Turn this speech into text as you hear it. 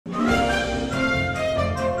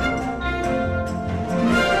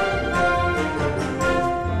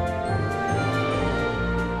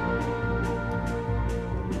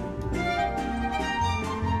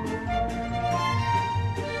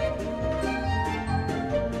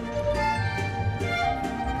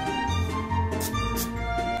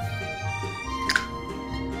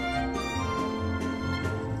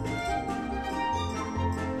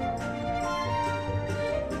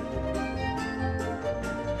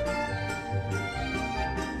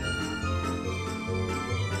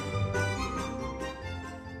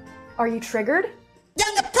Are you triggered?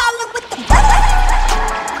 Young Apollo with the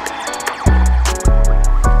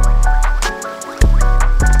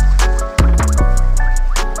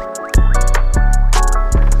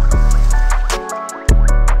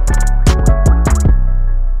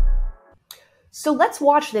So let's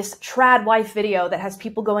watch this trad wife video that has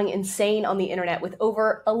people going insane on the internet with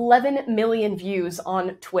over 11 million views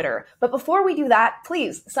on Twitter. But before we do that,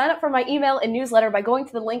 please sign up for my email and newsletter by going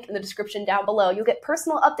to the link in the description down below. You'll get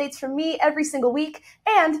personal updates from me every single week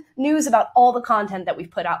and news about all the content that we've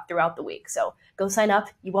put out throughout the week. So go sign up,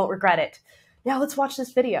 you won't regret it. Now let's watch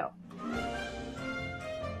this video.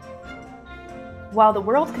 While the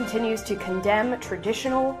world continues to condemn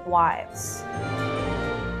traditional wives,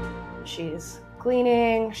 she's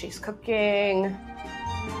cleaning, she's cooking,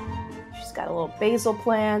 she's got a little basil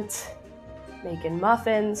plant, making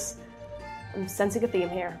muffins. I'm sensing a theme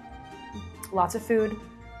here. Lots of food,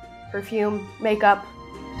 perfume, makeup.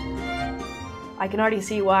 I can already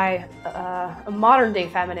see why a modern day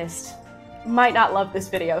feminist might not love this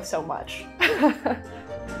video so much.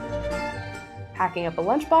 Packing up a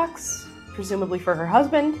lunchbox, presumably for her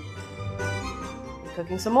husband.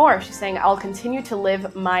 Cooking some more. She's saying, I'll continue to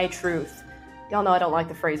live my truth. Y'all know I don't like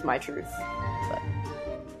the phrase my truth, but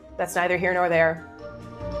that's neither here nor there.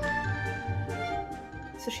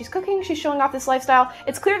 So she's cooking, she's showing off this lifestyle.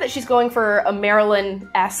 It's clear that she's going for a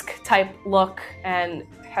Marilyn-esque type look and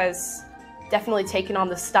has definitely taken on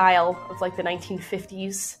the style of like the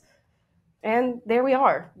 1950s. And there we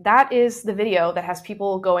are. That is the video that has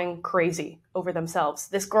people going crazy over themselves.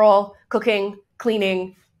 This girl cooking,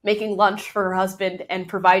 cleaning, making lunch for her husband, and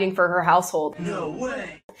providing for her household. No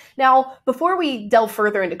way! Now, before we delve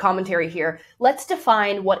further into commentary here, let's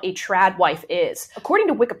define what a trad wife is. According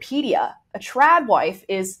to Wikipedia, a trad wife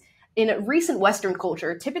is, in recent Western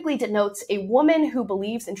culture, typically denotes a woman who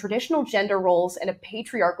believes in traditional gender roles and a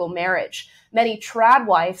patriarchal marriage. Many trad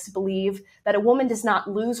wives believe that a woman does not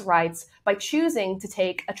lose rights by choosing to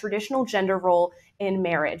take a traditional gender role in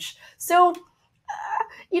marriage. So,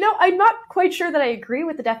 I'm not quite sure that I agree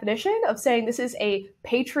with the definition of saying this is a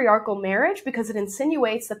patriarchal marriage, because it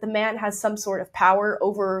insinuates that the man has some sort of power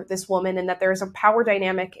over this woman and that there is a power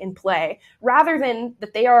dynamic in play, rather than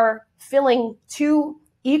that they are filling two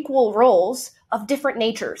equal roles of different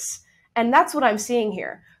natures. And that's what I'm seeing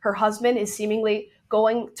here. Her husband is seemingly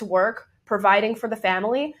going to work, providing for the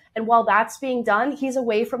family, and while that's being done, he's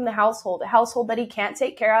away from the household, a household that he can't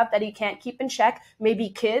take care of, that he can't keep in check, maybe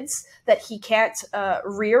kids that he can't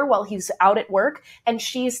rear while he's out at work, and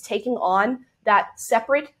she's taking on that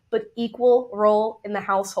separate but equal role in the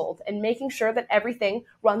household and making sure that everything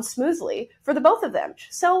runs smoothly for the both of them.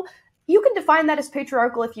 So you can define that as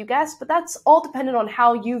patriarchal if you guess, but that's all dependent on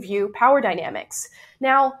how you view power dynamics.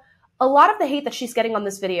 Now, a lot of the hate that she's getting on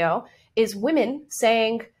this video is women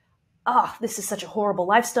saying, oh, this is such a horrible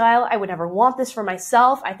lifestyle. I would never want this for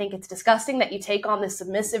myself. I think it's disgusting that you take on this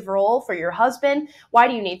submissive role for your husband. Why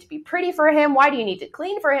do you need to be pretty for him? Why do you need to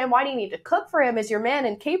clean for him? Why do you need to cook for him? Is your man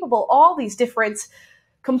incapable? All these different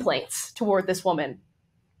complaints toward this woman.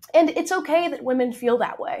 And it's okay that women feel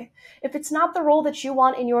that way. If it's not the role that you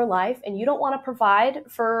want in your life and you don't want to provide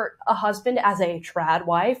for a husband as a trad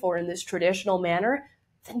wife or in this traditional manner,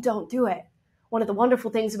 then don't do it. One of the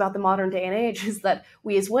wonderful things about the modern day and age is that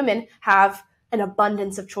we as women have an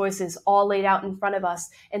abundance of choices all laid out in front of us.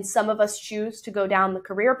 And some of us choose to go down the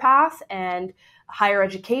career path and higher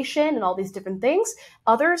education and all these different things.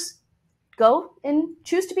 Others go and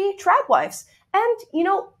choose to be trad wives. And,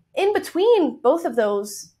 in between both of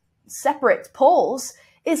those separate poles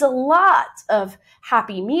is a lot of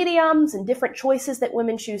happy mediums and different choices that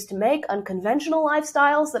women choose to make, unconventional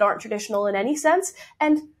lifestyles that aren't traditional in any sense.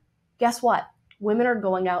 And guess what? Women are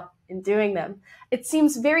going out and doing them. It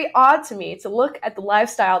seems very odd to me to look at the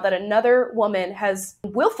lifestyle that another woman has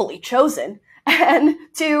willfully chosen and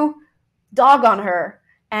to dog on her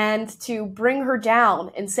and to bring her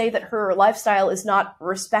down and say that her lifestyle is not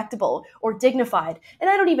respectable or dignified. And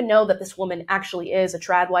I don't even know that this woman actually is a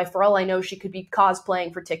trad wife. For all I know, she could be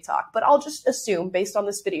cosplaying for TikTok. But I'll just assume, based on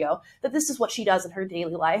this video, that this is what she does in her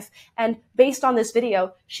daily life. And based on this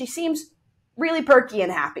video, she seems really perky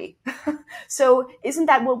and happy. So isn't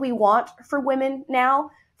that what we want for women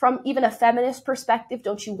now? From even a feminist perspective,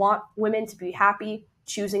 don't you want women to be happy,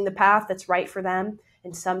 choosing the path that's right for them?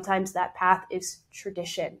 And sometimes that path is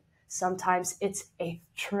tradition. Sometimes it's a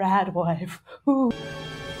trad wife. Ooh.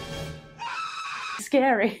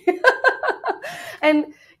 Scary.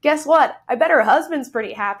 And guess what? I bet her husband's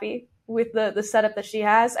pretty happy with the setup that she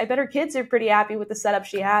has. I bet her kids are pretty happy with the setup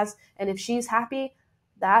she has. And if she's happy,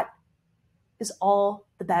 that is all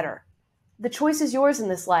the better. The choice is yours in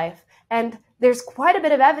this life. And There's quite a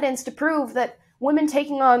bit of evidence to prove that women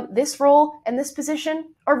taking on this role and this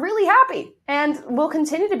position are really happy and will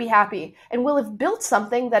continue to be happy and will have built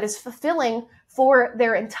something that is fulfilling for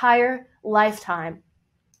their entire lifetime.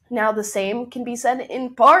 Now, the same can be said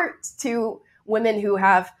in part to women who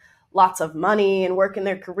have lots of money and work in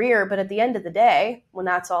their career, but at the end of the day, when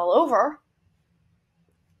that's all over,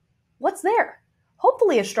 what's there?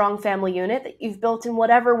 Hopefully a strong family unit that you've built in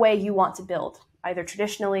whatever way you want to build, either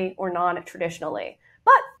traditionally or non-traditionally.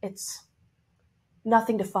 But it's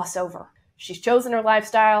nothing to fuss over. She's chosen her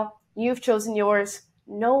lifestyle, you've chosen yours.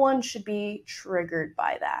 No one should be triggered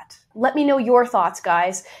by that. Let me know your thoughts,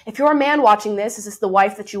 guys. If you're a man watching this, is this the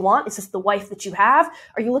wife that you want? Is this the wife that you have?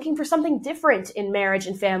 Are you looking for something different in marriage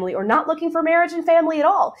and family, or not looking for marriage and family at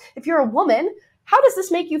all? If you're a woman, how does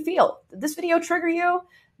this make you feel? Did this video trigger you?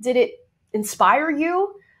 Did it inspire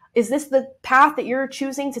you? Is this the path that you're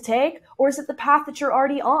choosing to take, or is it the path that you're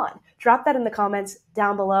already on? Drop that in the comments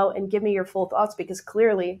down below and give me your full thoughts, because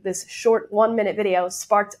clearly this short 1-minute video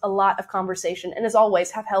sparked a lot of conversation. And as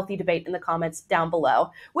always, have healthy debate in the comments down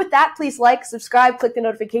below. With that, please like, subscribe, click the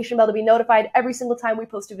notification bell to be notified every single time we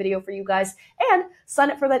post a video for you guys, and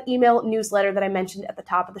sign up for that email newsletter that I mentioned at the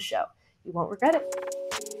top of the show. You won't regret it.